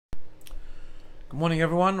Good morning,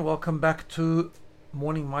 everyone. Welcome back to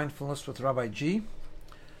Morning Mindfulness with Rabbi G.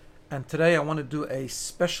 And today I want to do a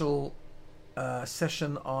special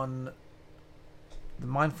session on the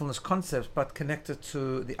mindfulness concepts, but connected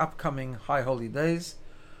to the upcoming High Holy Days,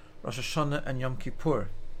 Rosh Hashanah and Yom Kippur.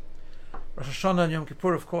 Rosh Hashanah and Yom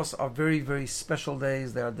Kippur, of course, are very, very special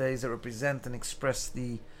days. They are days that represent and express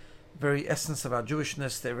the very essence of our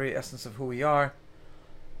Jewishness, the very essence of who we are,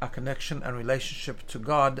 our connection and relationship to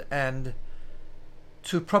God. And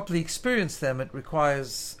to properly experience them, it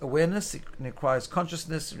requires awareness, it requires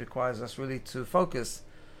consciousness, it requires us really to focus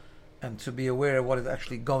and to be aware of what is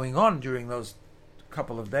actually going on during those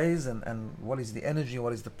couple of days, and what is the energy,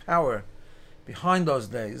 what is the power behind those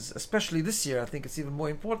days. Especially this year, I think it's even more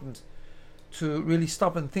important to really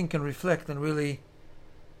stop and think and reflect and really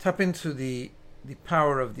tap into the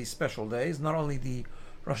power of these special days, not only the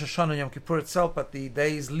Rosh Hashanah and Yom Kippur itself, but the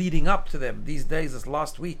days leading up to them. These days, this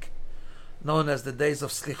last week, known as the days of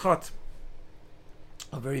Slichot,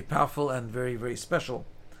 are very powerful and very, very special.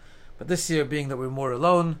 But this year, being that we're more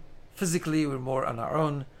alone, physically, we're more on our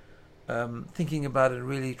own, thinking about it and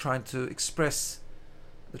really trying to express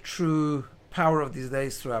the true power of these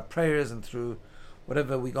days through our prayers and through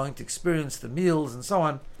whatever we're going to experience, the meals and so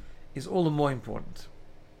on, is all the more important.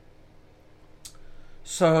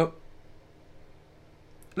 So,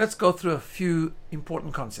 let's go through a few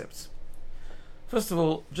important concepts. First of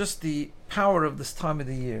all, just the power of this time of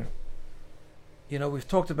the year. You know, we've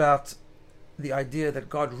talked about the idea that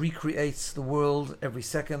God recreates the world every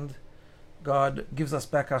second. God gives us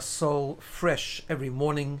back our soul fresh every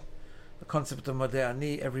morning. The concept of Modeh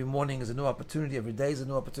Ani, every morning is a new opportunity, every day is a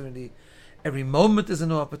new opportunity, every moment is a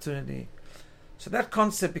new opportunity. So that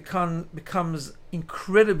concept becomes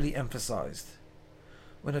incredibly emphasized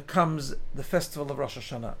when it comes the festival of Rosh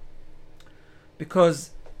Hashanah.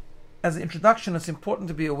 Because as an introduction, it's important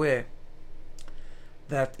to be aware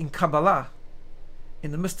that in Kabbalah,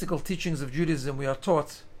 in the mystical teachings of Judaism, we are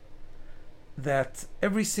taught that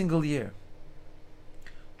every single year,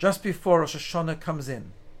 just before Rosh Hashanah comes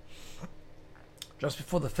in, just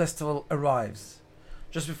before the festival arrives,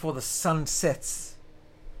 just before the sun sets,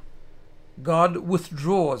 God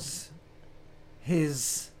withdraws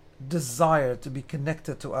His desire to be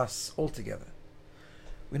connected to us altogether.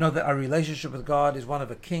 We know that our relationship with God is one of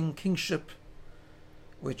a kingship,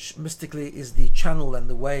 which mystically is the channel and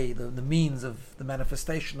the way, the means of the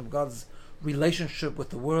manifestation of God's relationship with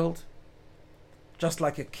the world. Just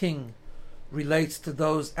like a king relates to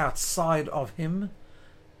those outside of him,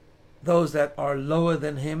 those that are lower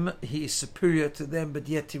than him, he is superior to them, but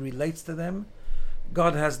yet he relates to them.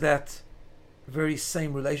 God has that very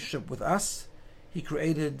same relationship with us. He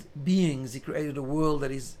created beings, He created a world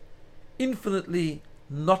that is infinitely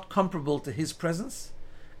not comparable to His presence,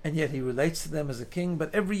 and yet He relates to them as a king.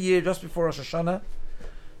 But every year, just before Rosh Hashanah,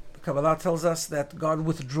 the Kabbalah tells us that God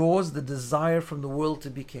withdraws the desire from the world to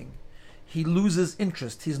be king. He loses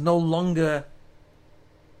interest. He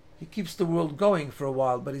keeps the world going for a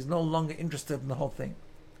while, but He's no longer interested in the whole thing.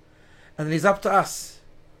 And it is up to us,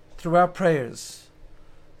 through our prayers,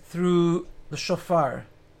 through the shofar,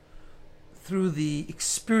 through the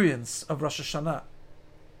experience of Rosh Hashanah,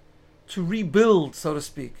 to rebuild, so to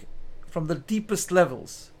speak, from the deepest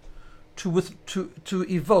levels, to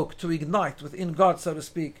evoke, to ignite within God, so to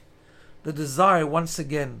speak, the desire once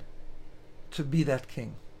again to be that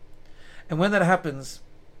king. And when that happens,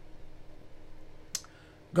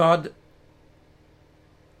 God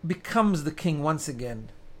becomes the king once again,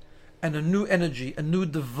 and a new energy, a new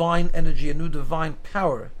divine energy, a new divine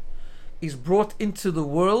power is brought into the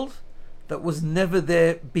world that was never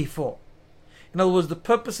there before. In other words, the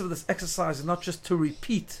purpose of this exercise is not just to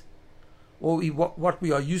repeat what we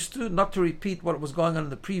are used to, not to repeat what was going on in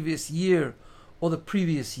the previous year or the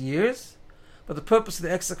previous years, but the purpose of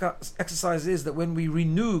the exercise is that when we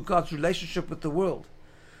renew God's relationship with the world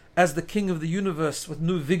as the King of the universe with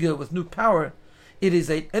new vigor, with new power, it is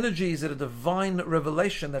an energy, is a divine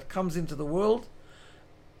revelation that comes into the world,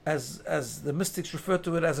 as the mystics refer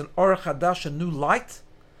to it as an Or Chadash, a new light,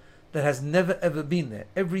 that has never ever been there.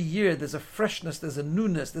 Every year there's a freshness, there's a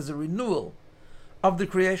newness, there's a renewal of the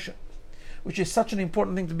creation, which is such an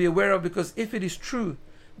important thing to be aware of, because if it is true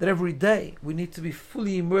that every day we need to be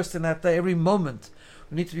fully immersed in that day, every moment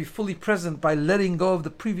we need to be fully present by letting go of the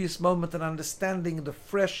previous moment and understanding the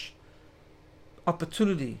fresh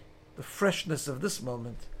opportunity, the freshness of this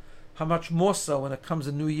moment, how much more so when it comes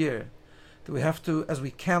a new year, that we have to, as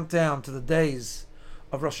we count down to the days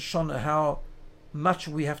of Rosh Hashanah, how much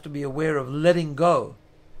we have to be aware of letting go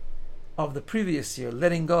of the previous year,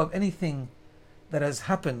 letting go of anything that has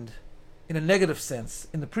happened in a negative sense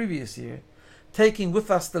in the previous year, taking with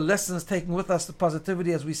us the lessons, taking with us the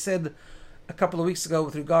positivity, as we said a couple of weeks ago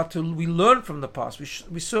with regard to we learn from the past.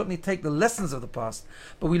 We certainly take the lessons of the past,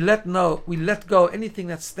 but we let go anything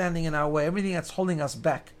that's standing in our way, everything that's holding us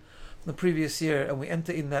back from the previous year, and we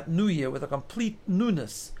enter in that new year with a complete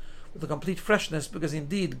newness, with a complete freshness, because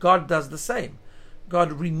indeed God does the same.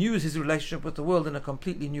 God renews his relationship with the world in a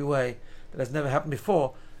completely new way that has never happened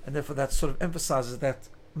before, and therefore that sort of emphasizes that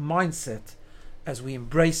mindset as we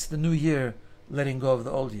embrace the new year, letting go of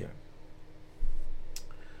the old year.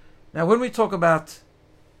 Now, when we talk about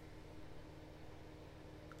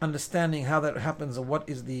understanding how that happens and what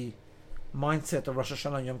is the mindset of Rosh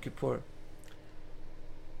Hashanah and Yom Kippur,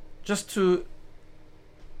 just to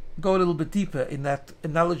go a little bit deeper in that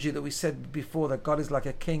analogy that we said before, that God is like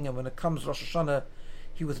a king, and when it comes Rosh Hashanah,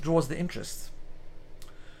 he withdraws the interest.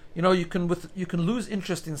 You know, you can lose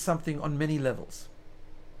interest in something on many levels.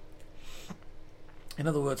 In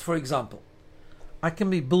other words, for example, I can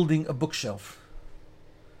be building a bookshelf,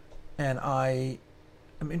 and I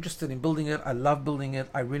am interested in building it. I love building it.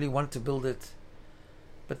 I really want to build it.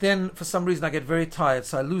 But then, for some reason, I get very tired,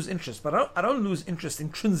 so I lose interest. But I don't lose interest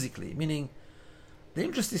intrinsically, meaning the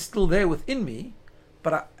interest is still there within me,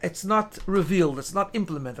 but it's not revealed, it's not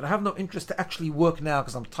implemented. I have no interest to actually work now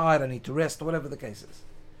because I'm tired, I need to rest, or whatever the case is.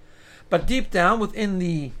 But deep down, within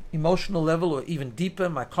the emotional level, or even deeper,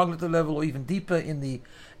 my cognitive level, or even deeper in the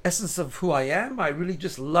essence of who I am, I really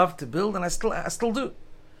just love to build, and I still do.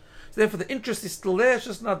 So therefore, the interest is still there, it's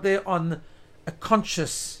just not there on a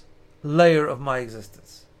conscious layer of my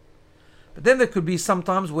existence. But then there could be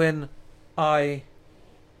sometimes when I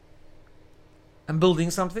am building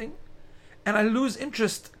something, and I lose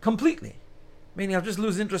interest completely. Meaning I just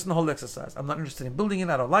lose interest in the whole exercise. I'm not interested in building it,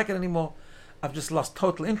 I don't like it anymore. I've just lost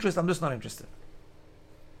total interest, I'm just not interested.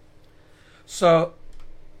 So,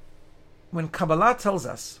 when Kabbalah tells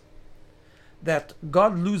us that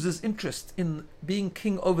God loses interest in being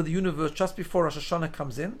king over the universe just before Rosh Hashanah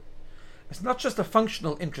comes in, it's not just a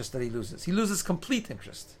functional interest that he loses complete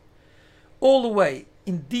interest. All the way,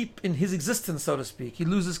 in deep in his existence, so to speak, he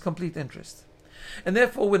loses complete interest. And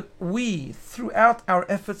therefore, when we, throughout our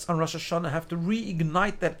efforts on Rosh Hashanah, have to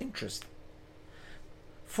reignite that interest,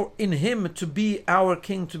 for in him to be our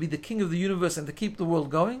king, to be the king of the universe, and to keep the world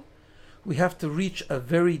going, we have to reach a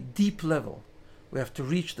very deep level. We have to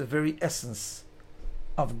reach the very essence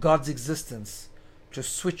of God's existence, to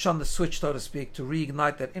switch on the switch, so to speak, to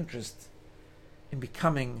reignite that interest in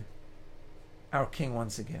becoming our king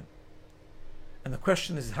once again. And the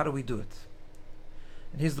question is, how do we do it?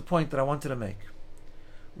 And here's the point that I wanted to make.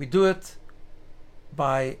 We do it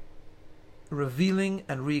by revealing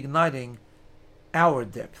and reigniting our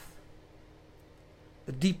depth,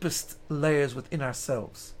 the deepest layers within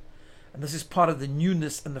ourselves. And this is part of the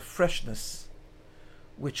newness and the freshness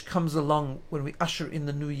which comes along when we usher in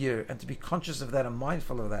the new year, and to be conscious of that and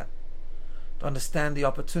mindful of that, to understand the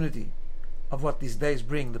opportunity of what these days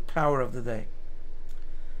bring, the power of the day.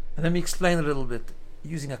 And let me explain a little bit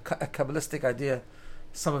using a Kabbalistic idea.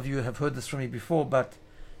 Some of you have heard this from me before, but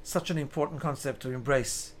such an important concept to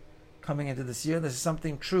embrace coming into this year. This is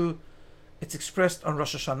something true. It's expressed on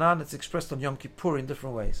Rosh Hashanah, and it's expressed on Yom Kippur in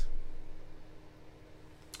different ways.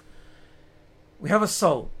 We have a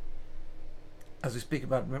soul, as we speak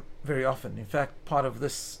about very often. In fact, part of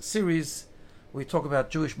this series, we talk about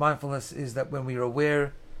Jewish mindfulness, is that when we are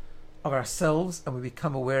aware of ourselves and we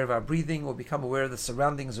become aware of our breathing, or become aware of the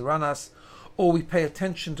surroundings around us, or we pay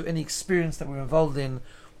attention to any experience that we're involved in,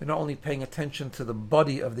 we're not only paying attention to the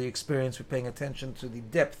body of the experience, we're paying attention to the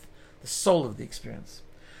depth, the soul of the experience.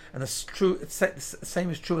 And it's true. The same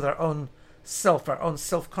is true with our own self, our own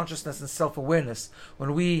self-consciousness and self-awareness.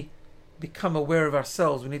 When we become aware of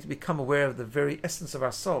ourselves, we need to become aware of the very essence of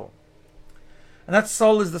our soul. And that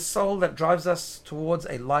soul is the soul that drives us towards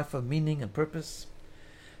a life of meaning and purpose.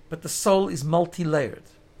 But the soul is multi-layered.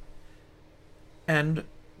 And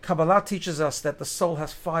Kabbalah teaches us that the soul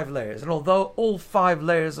has 5 layers. And although all 5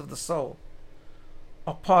 layers of the soul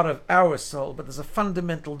are part of our soul, but there's a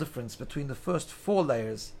fundamental difference between the first 4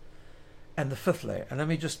 layers and the 5th layer. And let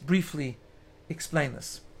me just briefly explain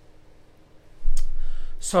this.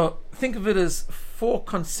 So think of it as 4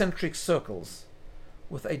 concentric circles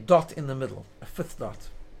with a dot in the middle, a 5th dot.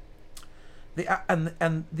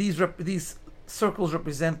 And these circles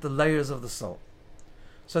represent the layers of the soul.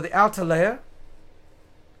 So the outer layer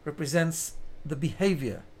represents the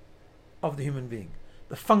behavior of the human being,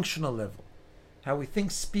 the functional level, how we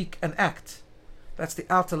think, speak, and act. That's the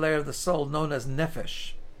outer layer of the soul, known as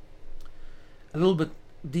nefesh. A little bit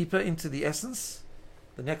deeper into the essence,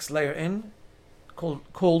 the next layer in, called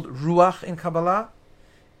ruach in Kabbalah,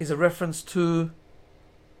 is a reference to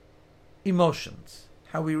emotions,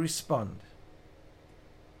 how we respond.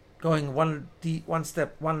 Going one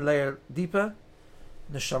layer deeper,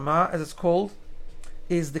 neshama, as it's called,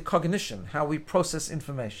 is the cognition, how we process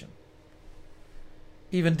information.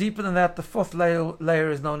 Even deeper than that, the fourth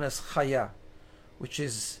layer is known as chaya, which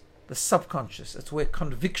is the subconscious. It's where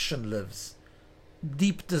conviction lives,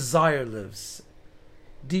 deep desire lives,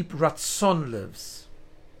 deep ratzon lives.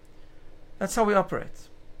 That's how we operate.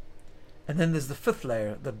 And then there's the fifth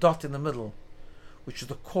layer, the dot in the middle, which is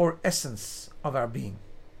the core essence of our being.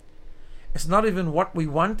 It's not even what we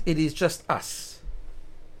want, it is just us.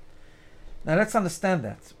 Now let's understand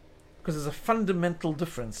that, because there's a fundamental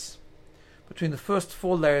difference between the first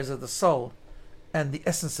four layers of the soul and the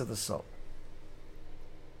essence of the soul.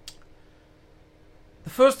 The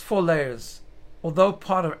first four layers, although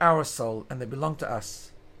part of our soul and they belong to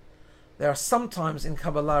us, they are sometimes in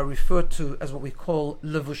Kabbalah referred to as what we call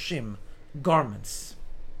levushim, garments.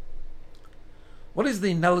 What is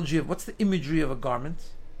the analogy of, what's the imagery of a garment?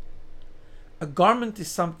 A garment is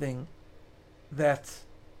something that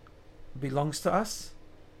belongs to us.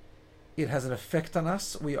 It has an effect on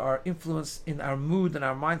us. We are influenced in our mood and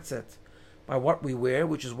our mindset by what we wear,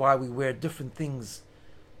 which is why we wear different things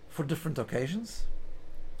for different occasions.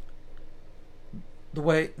 The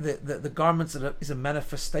way the garments is a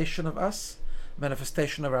manifestation of us,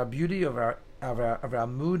 manifestation of our beauty, of our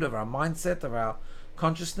mood, of our mindset, of our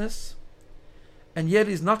consciousness, and yet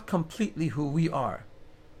is not completely who we are.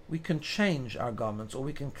 We can change our garments, or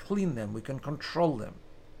we can clean them, we can control them,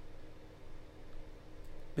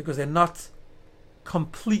 because they're not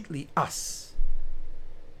completely us.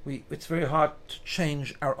 It's very hard to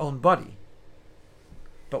change our own body,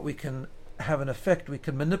 but we can have an effect, we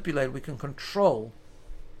can manipulate, we can control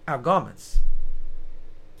our garments.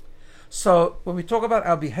 So when we talk about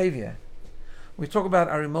our behavior, we talk about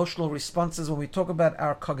our emotional responses, when we talk about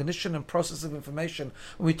our cognition and process of information,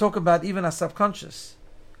 when we talk about even our subconscious,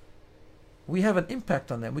 we have an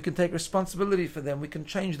impact on them. We can take responsibility for them, we can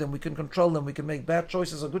change them, we can control them, we can make bad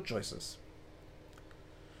choices or good choices.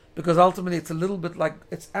 Because ultimately it's a little bit like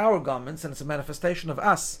it's our garments and it's a manifestation of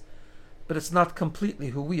us, but it's not completely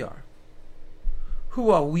who we are. Who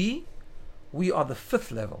are we? We are the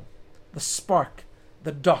fifth level, the spark,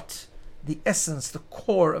 the dot, the essence, the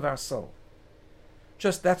core of our soul.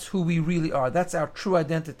 Just that's who we really are. That's our true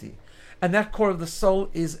identity. And that core of the soul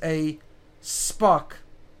is a spark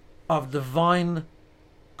of divine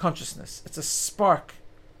consciousness. It's a spark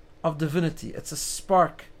of divinity. It's a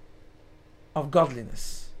spark of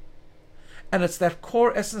godliness. And it's that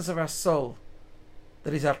core essence of our soul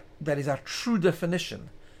that is our true definition.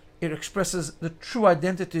 It expresses the true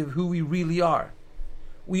identity of who we really are.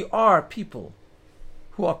 We are people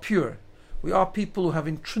who are pure. We are people who have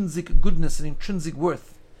intrinsic goodness and intrinsic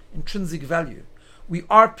worth, intrinsic value. We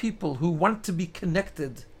are people who want to be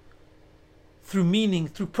connected through meaning,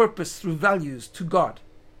 through purpose, through values, to God.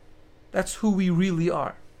 That's who we really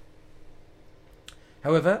are.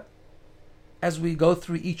 However, as we go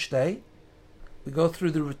through each day, we go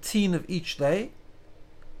through the routine of each day,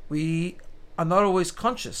 we are not always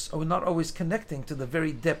conscious, or we're not always connecting to the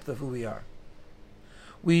very depth of who we are.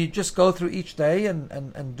 We just go through each day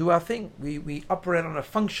and do our thing. We operate on a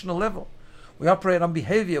functional level. We operate on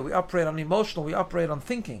behavior, we operate on emotional, we operate on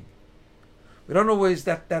thinking. We don't always,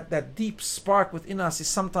 that deep spark within us is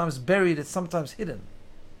sometimes buried, it's sometimes hidden.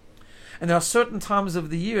 And there are certain times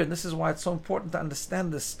of the year, and this is why it's so important to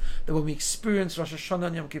understand this, that when we experience Rosh Hashanah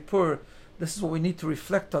and Yom Kippur, this is what we need to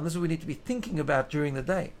reflect on, this is what we need to be thinking about during the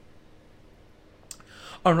day.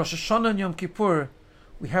 On Rosh Hashanah and Yom Kippur,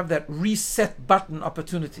 we have that reset button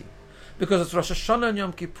opportunity. Because it's Rosh Hashanah and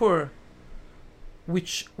Yom Kippur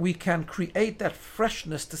which we can create that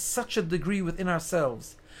freshness to such a degree within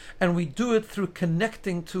ourselves. And we do it through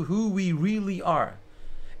connecting to who we really are.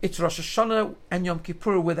 It's Rosh Hashanah and Yom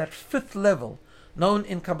Kippur where that fifth level, known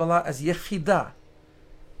in Kabbalah as Yechidah,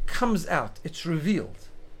 comes out, it's revealed.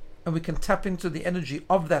 And we can tap into the energy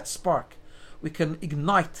of that spark. We can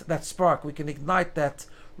ignite that spark, we can ignite that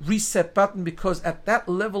reset button, because at that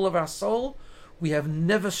level of our soul, we have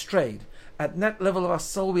never strayed. At that level of our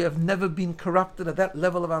soul, we have never been corrupted. At that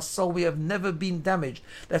level of our soul, we have never been damaged.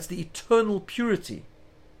 That's the eternal purity.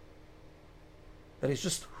 That is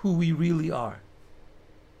just who we really are.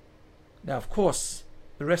 Now, of course,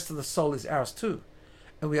 the rest of the soul is ours too.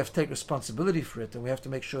 And we have to take responsibility for it. And we have to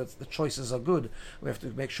make sure the choices are good. We have to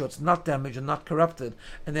make sure it's not damaged and not corrupted.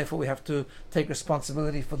 And therefore, we have to take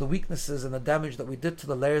responsibility for the weaknesses and the damage that we did to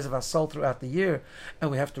the layers of our soul throughout the year. And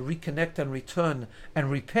we have to reconnect and return and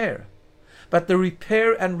repair. But the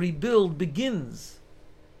repair and rebuild begins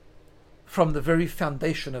from the very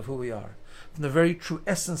foundation of who we are, from the very true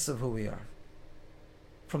essence of who we are,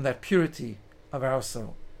 from that purity of our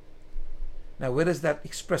soul. Now, where does that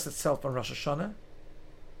express itself on Rosh Hashanah?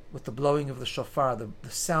 With the blowing of the shofar, the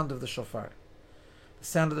sound of the shofar. The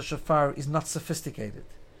sound of the shofar is not sophisticated.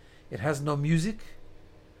 It has no music.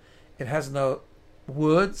 It has no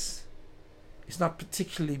words. It's not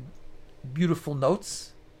particularly beautiful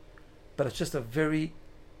notes, but it's just a very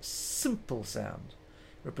simple sound,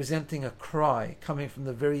 representing a cry coming from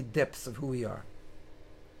the very depths of who we are.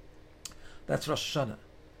 That's Rosh Hashanah.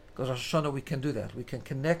 Because Rosh Hashanah we can do that. We can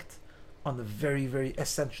connect on the very, very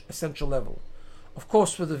essential level. Of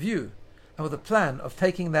course, with a view and with a plan of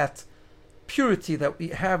taking that purity that we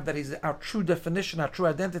have, that is our true definition, our true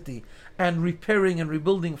identity, and repairing and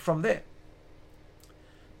rebuilding from there.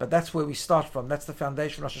 But that's where we start from. That's the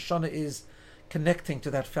foundation. Rosh Hashanah is connecting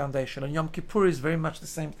to that foundation. And Yom Kippur is very much the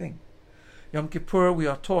same thing. Yom Kippur, we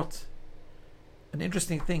are taught an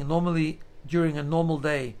interesting thing. Normally, during a normal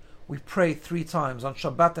day, we pray 3 times. On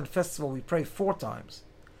Shabbat and festival, we pray 4 times.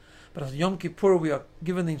 But on Yom Kippur, we are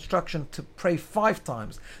given the instruction to pray 5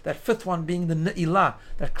 times. That 5th one being the Ne'ilah,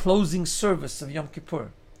 that closing service of Yom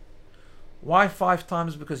Kippur. Why 5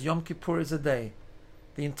 times? Because Yom Kippur is a day,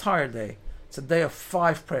 the entire day. It's a day of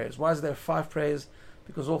 5 prayers. Why is there 5 prayers?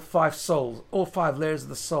 Because all 5 souls, all 5 layers of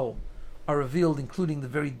the soul are revealed, including the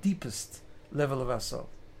very deepest level of our soul.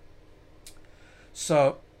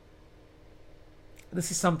 So,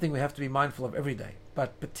 this is something we have to be mindful of every day,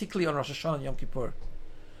 but particularly on Rosh Hashanah and Yom Kippur.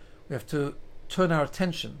 We have to turn our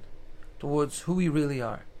attention towards who we really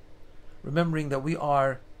are, remembering that we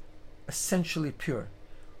are essentially pure,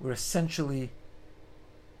 we're essentially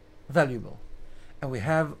valuable, and we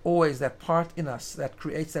have always that part in us that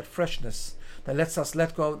creates that freshness, that lets us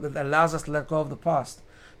let go, that allows us to let go of the past,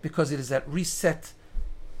 because it is that reset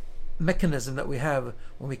mechanism that we have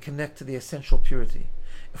when we connect to the essential purity.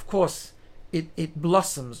 Of course, it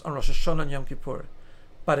blossoms on Rosh Hashanah and Yom Kippur,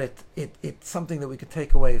 but it's something that we could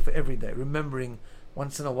take away for every day, remembering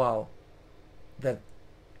once in a while that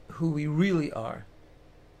who we really are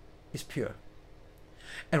is pure.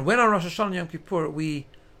 And when on Rosh Hashanah and Yom Kippur we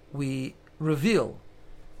reveal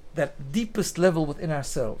that deepest level within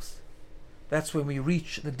ourselves, that's when we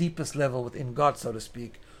reach the deepest level within God, so to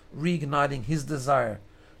speak, reigniting His desire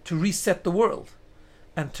to reset the world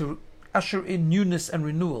and to usher in newness and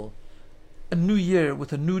renewal, a new year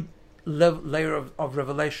with a new layer of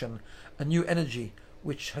revelation, a new energy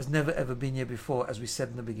which has never ever been here before, as we said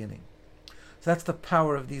in the beginning. So that's the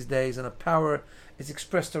power of these days, and the power is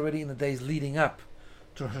expressed already in the days leading up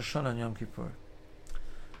to Rosh Hashanah and Yom Kippur.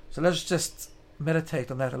 So let's just meditate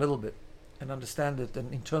on that a little bit and understand it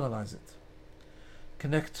and internalize it.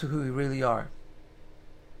 Connect to who we really are.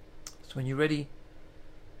 So when you're ready,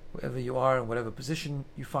 wherever you are, in whatever position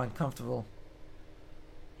you find comfortable,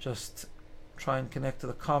 just try and connect to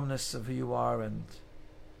the calmness of who you are, and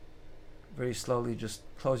very slowly just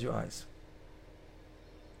close your eyes.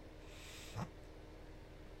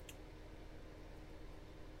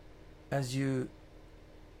 As you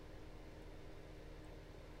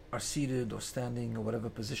are seated or standing or whatever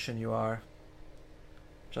position you are,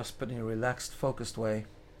 just but in a relaxed, focused way,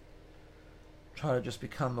 try to just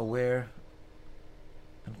become aware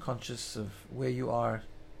and conscious of where you are,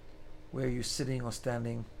 where you're sitting or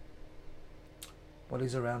standing, what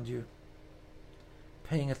is around you,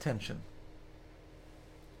 paying attention.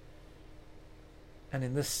 And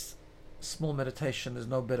in this small meditation, there's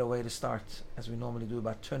no better way to start, as we normally do,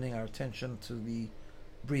 by turning our attention to the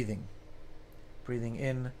breathing. Breathing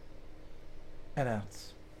in and out.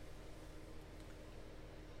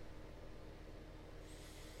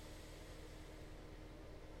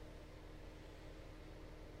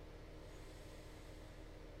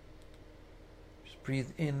 Just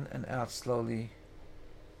breathe in and out slowly.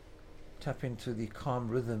 Tap into the calm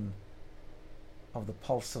rhythm of the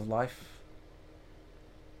pulse of life,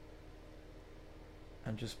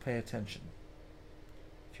 and just pay attention.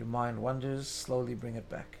 If your mind wanders, slowly bring it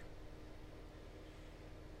back.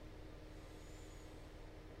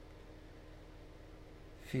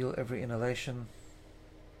 Feel every inhalation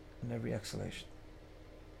and every exhalation.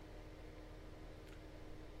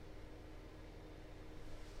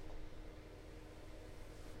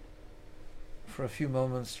 For a few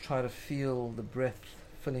moments, try to feel the breath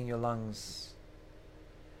filling your lungs.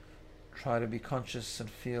 Try to be conscious and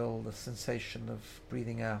feel the sensation of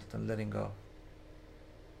breathing out and letting go.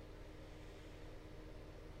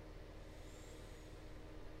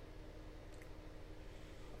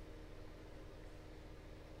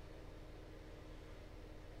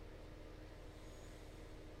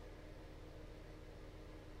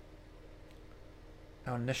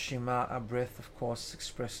 Our neshima, our breath, of course,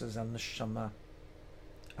 expresses our neshama,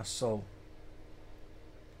 our soul.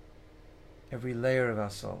 Every layer of our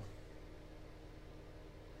soul.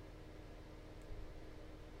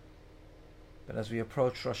 But as we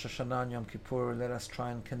approach Rosh Hashanah and Yom Kippur, let us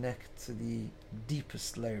try and connect to the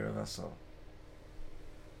deepest layer of our soul.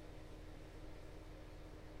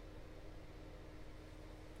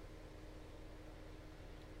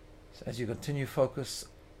 So as you continue focus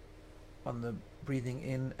on the breathing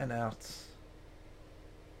in and out,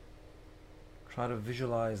 try to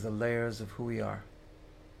visualize the layers of who we are.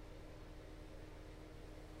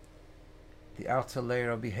 The outer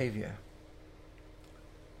layer of behavior.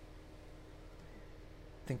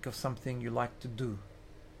 Think of something you like to do.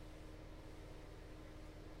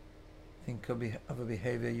 Think of a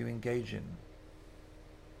behavior you engage in.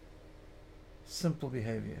 Simple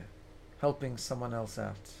behavior. Helping someone else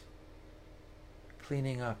out.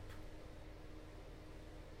 Cleaning up.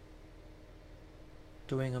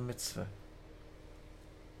 Doing a mitzvah.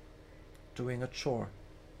 Doing a chore.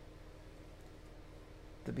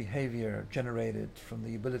 The behavior generated from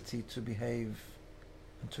the ability to behave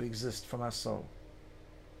and to exist from our soul.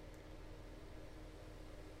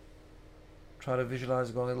 Try to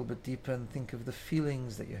visualize going a little bit deeper and think of the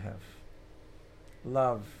feelings that you have.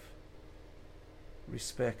 Love,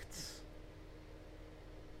 respect,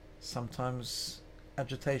 sometimes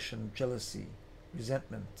agitation, jealousy,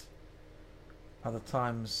 resentment, other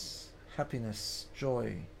times happiness,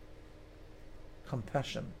 joy,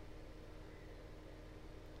 compassion,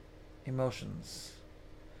 emotions.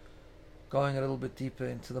 Going a little bit deeper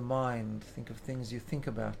into the mind, think of things you think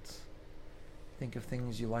about, think of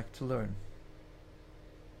things you like to learn.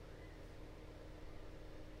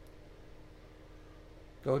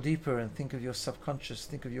 Go deeper and think of your subconscious,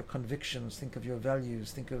 think of your convictions, think of your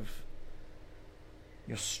values, think of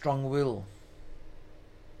your strong will,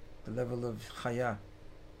 the level of chaya.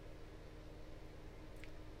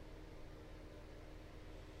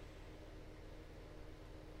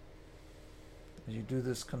 As you do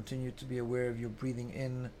this, continue to be aware of your breathing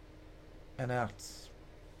in and out.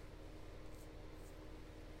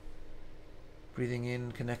 Breathing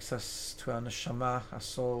in connects us to our neshama, our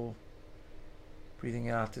soul.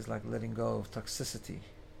 Breathing out is like letting go of toxicity,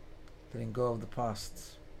 letting go of the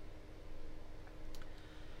past.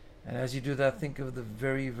 And as you do that, think of the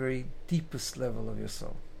very, very deepest level of your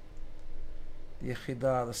soul. The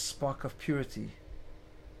yechidah, the spark of purity,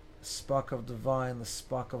 the spark of divine, the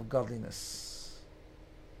spark of godliness,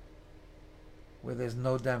 where there's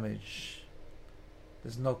no damage,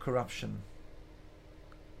 there's no corruption,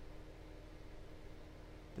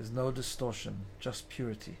 there's no distortion, just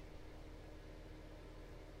purity.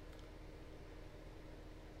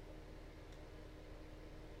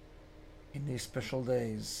 In these special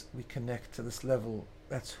days, we connect to this level.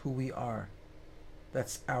 That's who we are.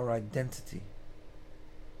 That's our identity.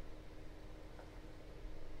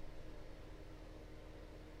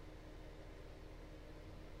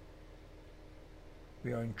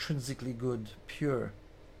 We are intrinsically good, pure,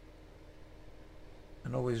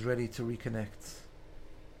 and always ready to reconnect.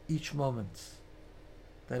 Each moment,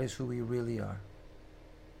 that is who we really are.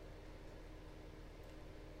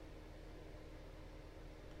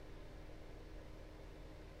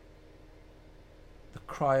 The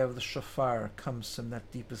cry of the shofar comes from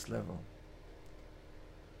that deepest level.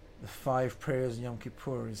 The 5 prayers in Yom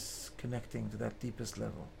Kippur is connecting to that deepest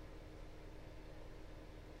level.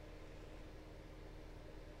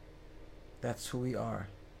 That's who we are.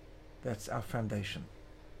 That's our foundation.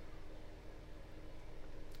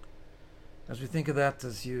 As we think of that,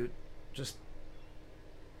 as you just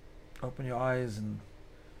open your eyes and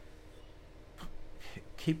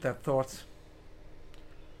keep that thought,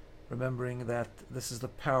 remembering that this is the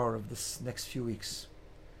power of this next few weeks,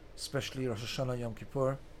 especially Rosh Hashanah, Yom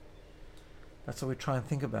Kippur. That's what we try and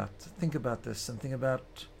think about. Think about this and think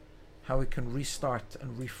about how we can restart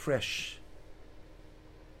and refresh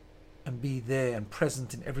and be there and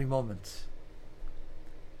present in every moment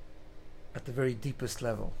at the very deepest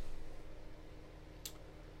level.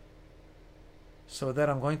 So with that,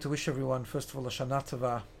 I'm going to wish everyone, first of all, a Shana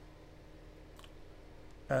Tova.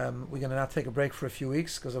 We're going to now take a break for a few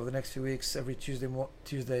weeks, because over the next few weeks, every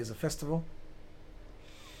Tuesday is a festival.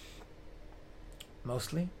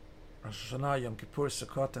 Mostly. Rosh Hashanah, Yom Kippur,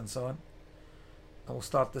 Sukkot, and so on. And we'll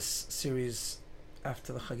start this series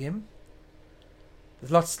after the Chagim.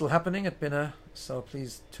 There's lots still happening at Bina, so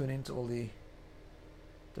please tune in to all the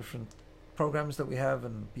different programs that we have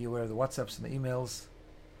and be aware of the WhatsApps and the emails.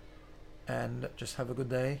 And just have a good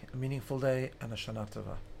day, a meaningful day, and a Shana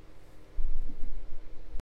Tova.